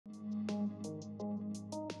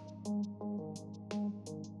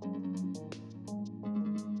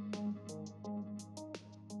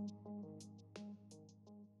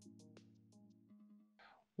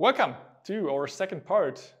Welcome to our second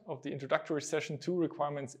part of the introductory session to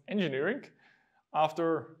requirements engineering.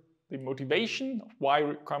 After the motivation of why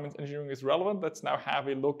requirements engineering is relevant, let's now have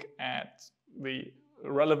a look at the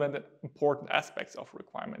relevant and important aspects of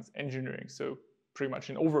requirements engineering. So pretty much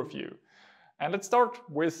an overview. And let's start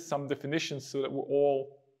with some definitions so that we're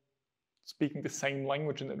all speaking the same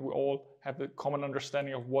language and that we all have a common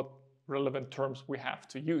understanding of what relevant terms we have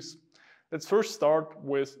to use. Let's first start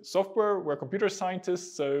with software. We're computer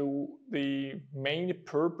scientists, so the main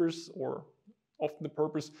purpose, or often the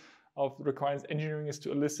purpose of requirements engineering, is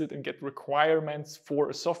to elicit and get requirements for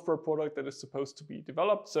a software product that is supposed to be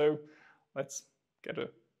developed. So let's get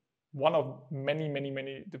one of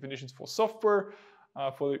many definitions for software.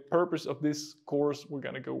 For the purpose of this course, we're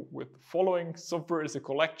going to go with the following. Software is a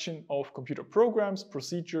collection of computer programs,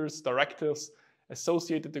 procedures, directives,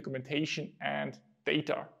 associated documentation, and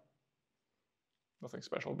data. Nothing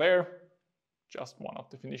special there, just one of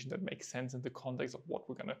definitions that makes sense in the context of what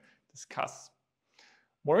we're going to discuss.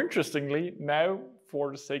 More interestingly, now,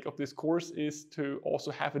 for the sake of this course, is to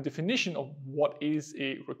also have a definition of what is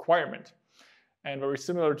a requirement. And very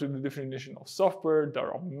similar to the definition of software,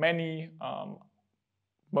 there are many.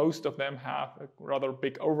 Most of them have a rather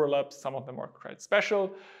big overlap. Some of them are quite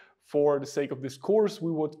special. For the sake of this course,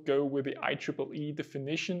 we would go with the IEEE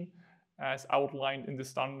definition as outlined in the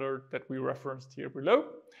standard that we referenced here below.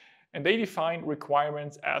 And they define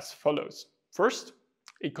requirements as follows. First,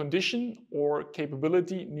 a condition or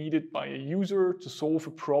capability needed by a user to solve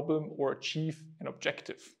a problem or achieve an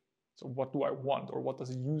objective. So what do I want, or what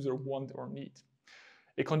does a user want or need?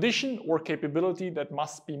 A condition or capability that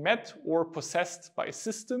must be met or possessed by a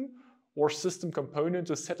system or system component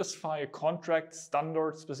to satisfy a contract,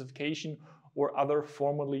 standard, specification, or other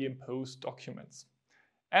formally imposed documents.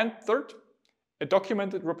 And third, a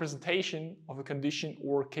documented representation of a condition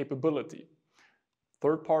or capability.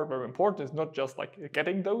 Third part, very important, is not just like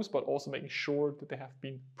getting those, but also making sure that they have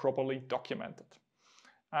been properly documented.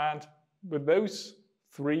 And with those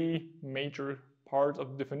three major parts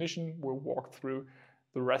of the definition, we'll walk through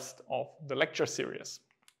the rest of the lecture series.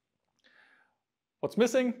 What's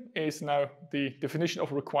missing is now the definition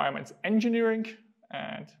of requirements engineering,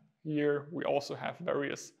 and here we also have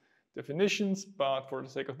various definitions, but for the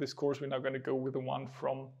sake of this course, we're now going to go with the one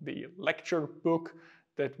from the lecture book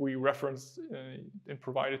that we referenced and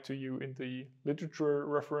provided to you in the literature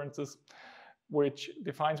references, which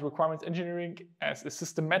defines requirements engineering as a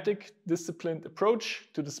systematic, disciplined approach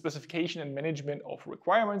to the specification and management of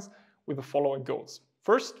requirements with the following goals.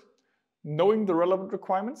 First, knowing the relevant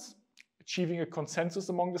requirements, achieving a consensus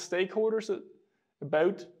among the stakeholders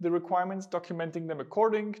about the requirements, documenting them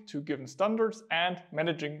according to given standards, and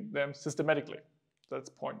managing them systematically. That's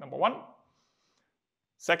point number one.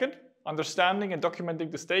 Second, understanding and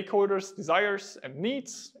documenting the stakeholders' desires and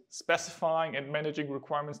needs, specifying and managing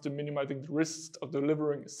requirements to minimizing the risks of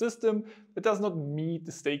delivering a system that does not meet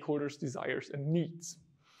the stakeholders' desires and needs.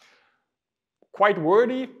 Quite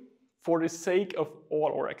wordy. For the sake of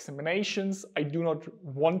all our examinations, I do not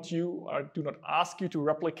ask you to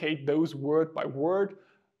replicate those word by word.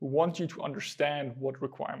 We want you to understand what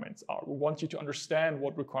requirements are. We want you to understand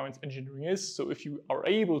what requirements engineering is. So if you are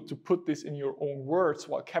able to put this in your own words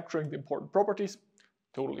while capturing the important properties,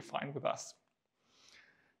 totally fine with us.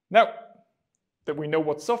 Now that we know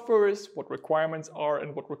what software is, what requirements are,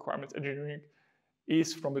 and what requirements engineering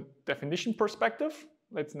is from a definition perspective,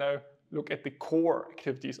 let's now look at the core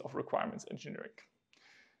activities of requirements engineering.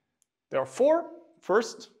 There are four.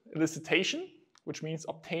 First, elicitation, which means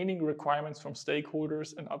obtaining requirements from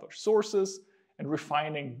stakeholders and other sources and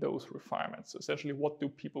refining those requirements. So essentially, what do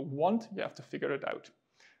people want? You have to figure it out.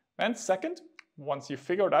 And second, once you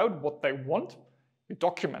figured out what they want, you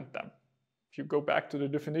document them. If you go back to the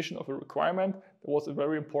definition of a requirement, there was a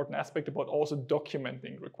very important aspect about also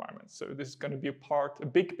documenting requirements. So this is going to be a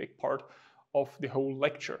big part of the whole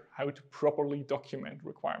lecture, how to properly document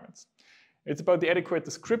requirements. It's about the adequate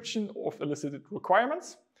description of elicited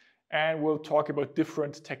requirements, and we'll talk about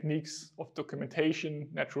different techniques of documentation,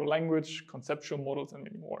 natural language, conceptual models, and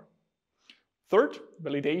many more. Third,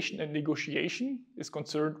 validation and negotiation is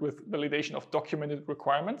concerned with validation of documented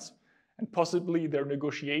requirements and possibly their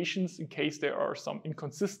negotiations in case there are some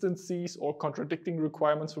inconsistencies or contradicting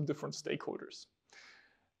requirements from different stakeholders.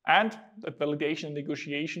 And that validation and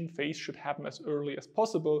negotiation phase should happen as early as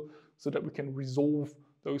possible so that we can resolve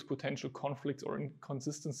those potential conflicts or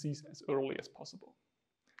inconsistencies as early as possible.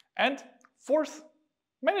 And fourth,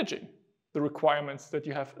 managing the requirements that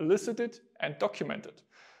you have elicited and documented.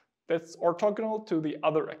 That's orthogonal to the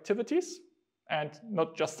other activities and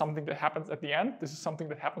not just something that happens at the end. This is something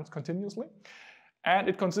that happens continuously. And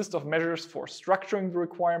it consists of measures for structuring the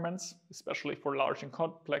requirements, especially for large and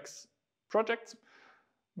complex projects,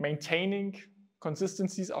 maintaining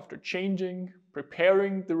consistencies after changing,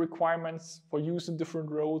 preparing the requirements for use in different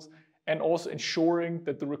roles, and also ensuring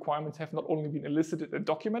that the requirements have not only been elicited and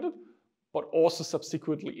documented, but also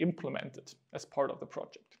subsequently implemented as part of the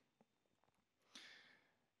project.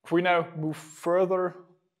 If we now move further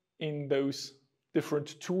in those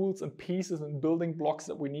different tools and pieces and building blocks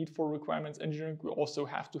that we need for requirements engineering, we also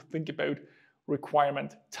have to think about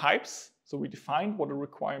requirement types. So we define what a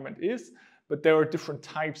requirement is, but there are different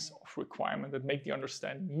types of requirement that make the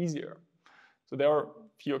understanding easier. So there are a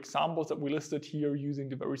few examples that we listed here using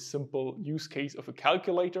the very simple use case of a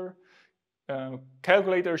calculator.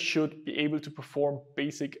 Calculator should be able to perform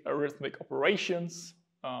basic arithmetic operations.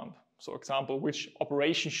 So example, which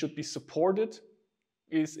operation should be supported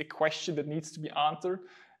is a question that needs to be answered,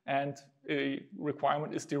 and a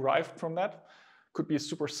requirement is derived from that. Could be a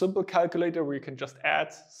super simple calculator where you can just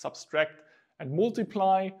add, subtract, and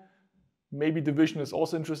multiply. Maybe division is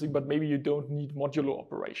also interesting, but maybe you don't need modulo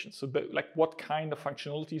operations. So like what kind of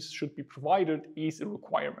functionalities should be provided is a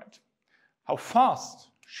requirement. How fast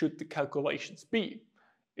should the calculations be?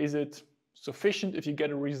 Is it sufficient if you get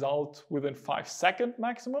a result within 5 seconds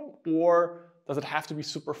maximum, or does it have to be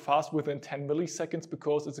super fast within 10 milliseconds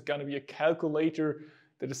because it's going to be a calculator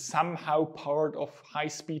that is somehow part of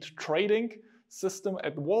high-speed trading system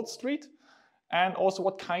at Wall Street? And also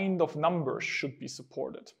what kind of numbers should be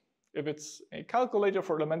supported? If it's a calculator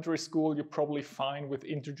for elementary school, you're probably fine with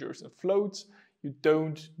integers and floats. You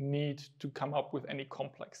don't need to come up with any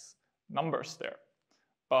complex numbers there.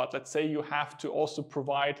 But let's say you have to also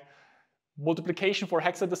provide multiplication for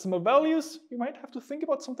hexadecimal values, you might have to think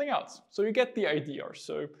about something else. So you get the idea.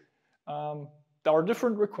 So there are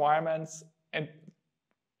different requirements, and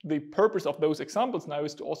the purpose of those examples now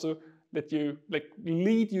is to also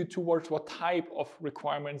lead you towards what type of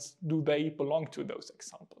requirements do they belong to those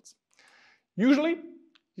examples. Usually,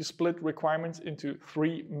 you split requirements into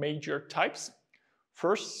 3 major types.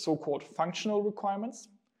 First, so-called functional requirements.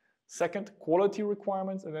 Second, quality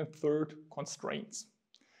requirements, and then third, constraints.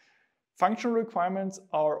 Functional requirements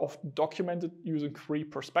are often documented using 3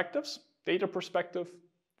 perspectives: data perspective,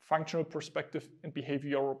 functional perspective, and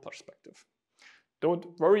behavioral perspective. Don't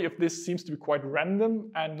worry if this seems to be quite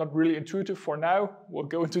random and not really intuitive for now. We'll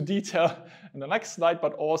go into detail in the next slide,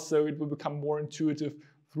 but also it will become more intuitive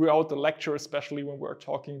throughout the lecture, especially when we're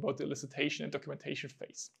talking about the elicitation and documentation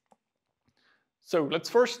phase. So let's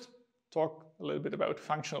first talk a little bit about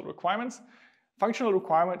functional requirements. Functional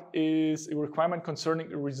requirement is a requirement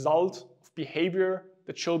concerning a result of behavior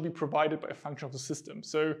that shall be provided by a function of the system.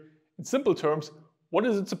 So in simple terms, what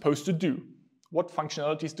is it supposed to do? What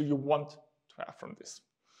functionalities do you want to have from this?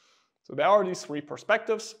 So there are these 3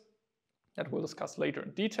 perspectives that we'll discuss later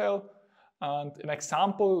in detail. And an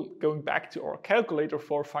example, going back to our calculator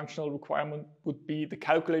for functional requirement, would be the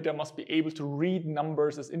calculator must be able to read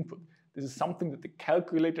numbers as input. This is something that the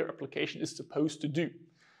calculator application is supposed to do.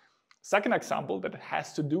 Second example that it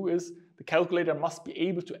has to do is the calculator must be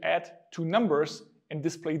able to add 2 numbers and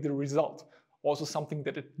display the result. Also something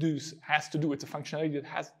that it has to do. It's a functionality that it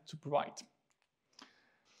has to provide.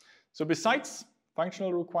 So besides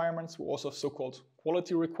functional requirements, we also have so-called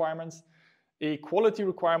quality requirements. A quality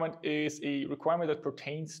requirement is a requirement that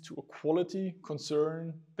pertains to a quality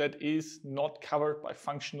concern that is not covered by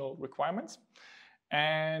functional requirements.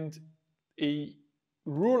 And a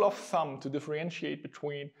rule of thumb to differentiate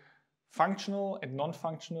between functional and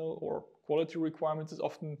non-functional or quality requirements is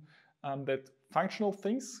often that functional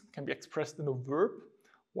things can be expressed in a verb,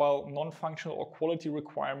 while non-functional or quality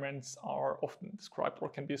requirements are often described or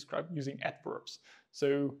can be described using adverbs.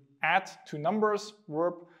 So add 2 numbers,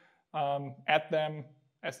 verb, add them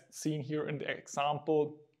as seen here in the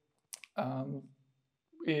example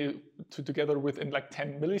together within like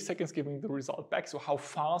 10 milliseconds, giving the result back. So how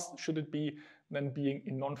fast should it be then being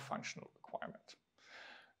a non-functional requirement?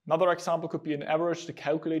 Another example could be an average. The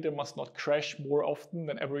calculator must not crash more often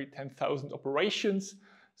than every 10,000 operations.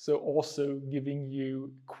 So also giving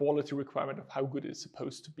you quality requirement of how good it's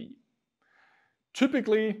supposed to be.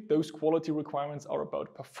 Typically, those quality requirements are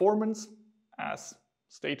about performance, as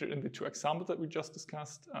stated in the 2 examples that we just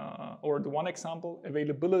discussed, or the 1 example,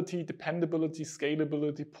 availability, dependability,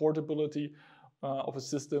 scalability, portability of a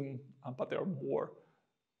system, but there are more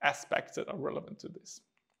aspects that are relevant to this.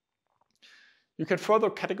 You can further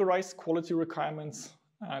categorize quality requirements,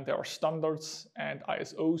 and there are standards and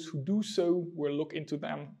ISOs who do so. We'll look into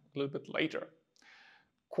them a little bit later.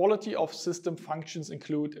 Quality of system functions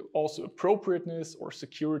include also appropriateness or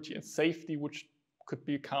security and safety, which could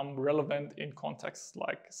become relevant in contexts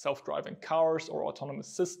like self-driving cars or autonomous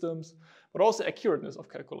systems, but also accurateness of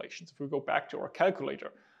calculations. If we go back to our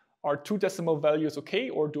calculator, are 2 decimal values okay,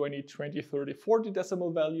 or do I need 20, 30, 40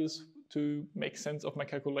 decimal values to make sense of my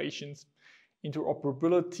calculations?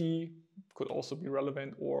 Interoperability could also be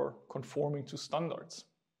relevant, or conforming to standards.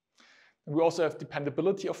 And we also have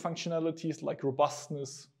dependability of functionalities like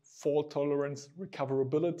robustness, fault tolerance,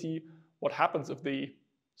 recoverability. What happens if the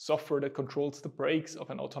software that controls the brakes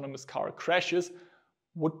of an autonomous car crashes?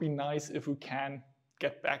 Would be nice if we can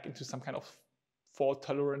get back into some kind of fault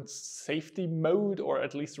tolerance safety mode, or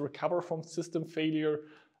at least recover from system failure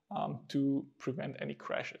to prevent any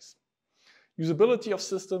crashes. Usability of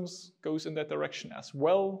systems goes in that direction as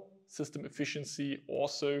well. System efficiency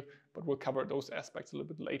also, but we'll cover those aspects a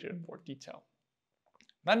little bit later in more detail.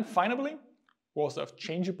 Then finally, we also have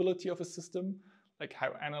changeability of a system, like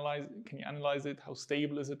can you analyze it, how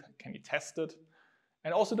stable is it, can you test it,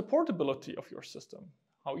 and also the portability of your system.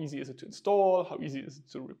 How easy is it to install, how easy is it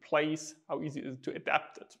to replace, how easy is it to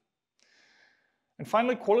adapt it. And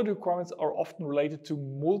finally, quality requirements are often related to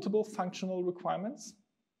multiple functional requirements,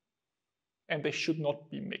 and they should not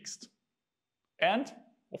be mixed. And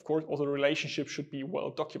of course, also the relationship should be well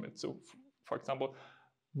documented. So for example,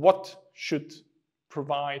 what should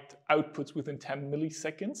provide outputs within 10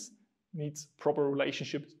 milliseconds needs proper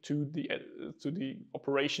relationship to the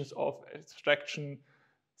operations of extraction,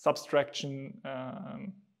 subtraction,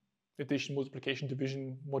 addition, multiplication,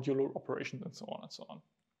 division, modular operations, and so on and so on.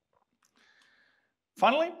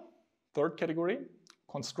 Finally, third category,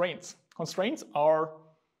 constraints. Constraints are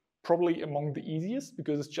probably among the easiest,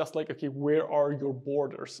 because it's just like, okay, where are your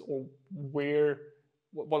borders, or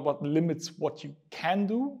what limits what you can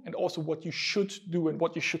do, and also what you should do and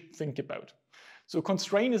what you should think about. So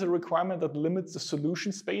constraint is a requirement that limits the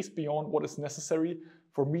solution space beyond what is necessary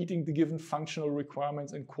for meeting the given functional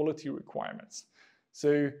requirements and quality requirements.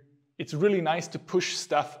 So it's really nice to push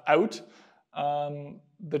stuff out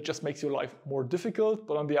that just makes your life more difficult.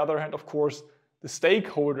 But on the other hand, of course, the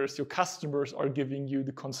stakeholders, your customers, are giving you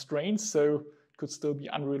the constraints, so it could still be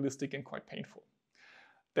unrealistic and quite painful.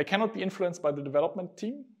 They cannot be influenced by the development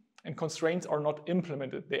team, and constraints are not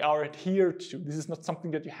implemented. They are adhered to. This is not something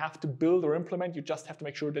that you have to build or implement. You just have to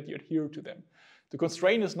make sure that you adhere to them. The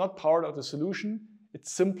constraint is not part of the solution. It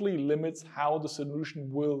simply limits how the solution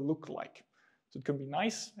will look like. So it can be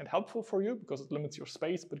nice and helpful for you because it limits your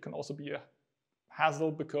space, but it can also be a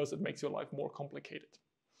hassle because it makes your life more complicated.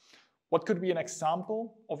 What could be an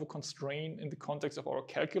example of a constraint in the context of our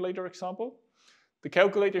calculator example? The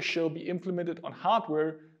calculator shall be implemented on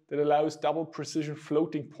hardware that allows double precision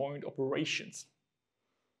floating point operations.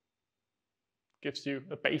 Gives you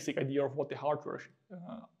a basic idea of what the hardware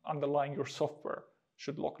underlying your software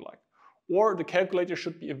should look like. Or the calculator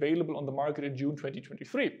should be available on the market in June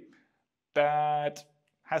 2023. That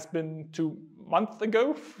has been 2 months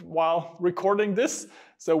ago while recording this,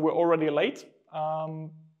 so we're already late.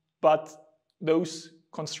 But those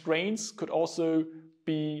constraints could also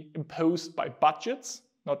be imposed by budgets,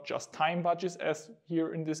 not just time budgets as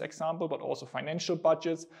here in this example, but also financial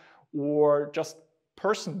budgets, or just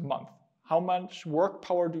person month. How much work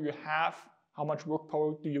power do you have? How much work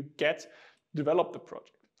power do you get to develop the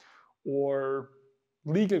project? Or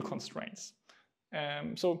legal constraints.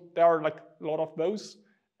 So there are like a lot of those.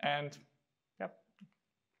 And yeah.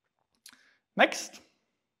 Next,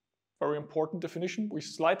 very important definition. We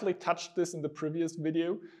slightly touched this in the previous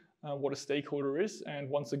video, what a stakeholder is. And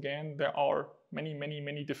once again, there are many, many,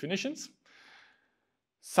 many definitions.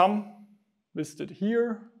 Some listed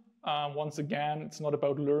here. Once again, it's not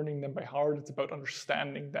about learning them by heart. It's about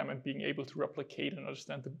understanding them and being able to replicate and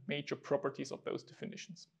understand the major properties of those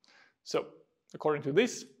definitions. So according to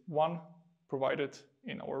this one provided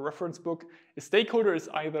in our reference book, a stakeholder is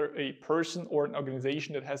either a person or an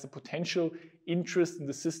organization that has a potential interest in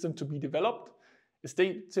the system to be developed.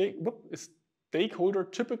 A stakeholder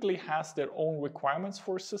typically has their own requirements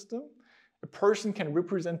for a system. A person can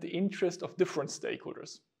represent the interest of different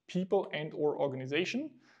stakeholders, people and or organization.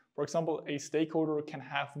 For example, a stakeholder can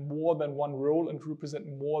have more than one role and represent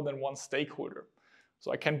more than one stakeholder.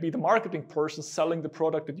 So I can be the marketing person selling the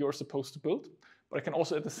product that you're supposed to build, but I can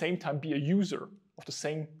also at the same time be a user of the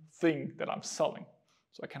same thing that I'm selling.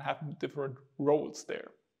 So I can have different roles there.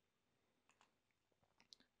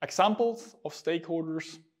 Examples of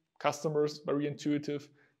stakeholders, customers, very intuitive,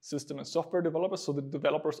 system and software developers. So the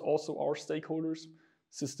developers also are stakeholders.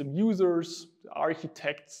 System users, the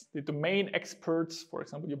architects, the domain experts. For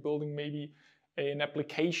example, you're building maybe an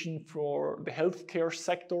application for the healthcare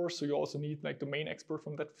sector, so you also need like domain expert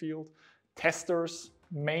from that field. Testers,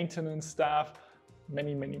 maintenance staff,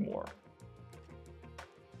 many, many more.